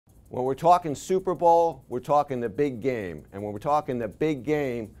When we're talking Super Bowl, we're talking the big game. And when we're talking the big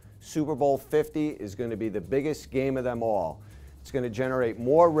game, Super Bowl 50 is going to be the biggest game of them all. It's going to generate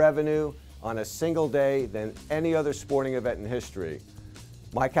more revenue on a single day than any other sporting event in history.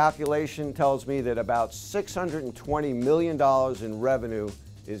 My calculation tells me that about $620 million in revenue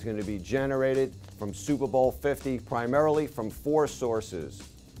is going to be generated from Super Bowl 50, primarily from 4 sources.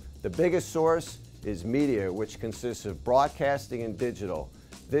 The biggest source is media, which consists of broadcasting and digital.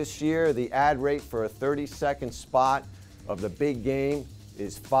 This year, the ad rate for a 30-second spot of the big game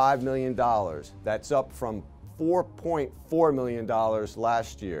is $5 million. That's up from $4.4 million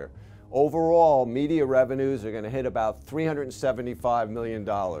last year. Overall, media revenues are going to hit about $375 million.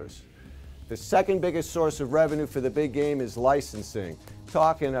 The second biggest source of revenue for the big game is licensing.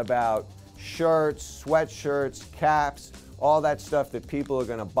 Talking about shirts, sweatshirts, caps, all that stuff that people are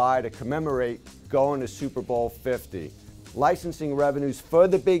going to buy to commemorate going to Super Bowl 50. Licensing revenues for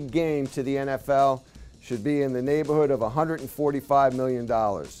the big game to the NFL should be in the neighborhood of $145 million.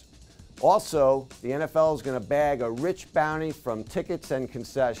 Also, the NFL is going to bag a rich bounty from tickets and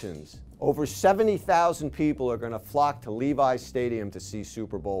concessions. Over 70,000 people are going to flock to Levi's Stadium to see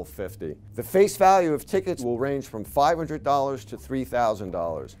Super Bowl 50. The face value of tickets will range from $500 to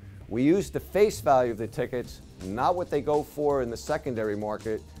 $3,000. We use the face value of the tickets, not what they go for in the secondary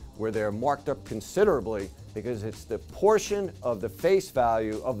market, where they're marked up considerably, because it's the portion of the face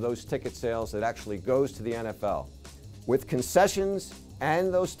value of those ticket sales that actually goes to the NFL. With concessions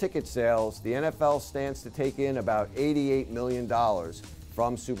and those ticket sales, the NFL stands to take in about $88 million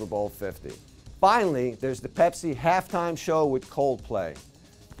from Super Bowl 50. Finally, there's the Pepsi halftime show with Coldplay.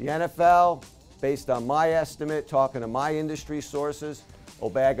 The NFL, based on my estimate, talking to my industry sources, will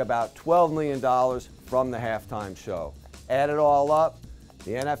bag about $12 million from the halftime show. Add it all up,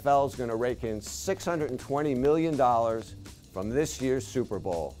 the NFL is going to rake in $620 million from this year's Super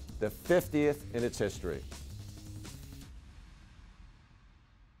Bowl, the 50th in its history.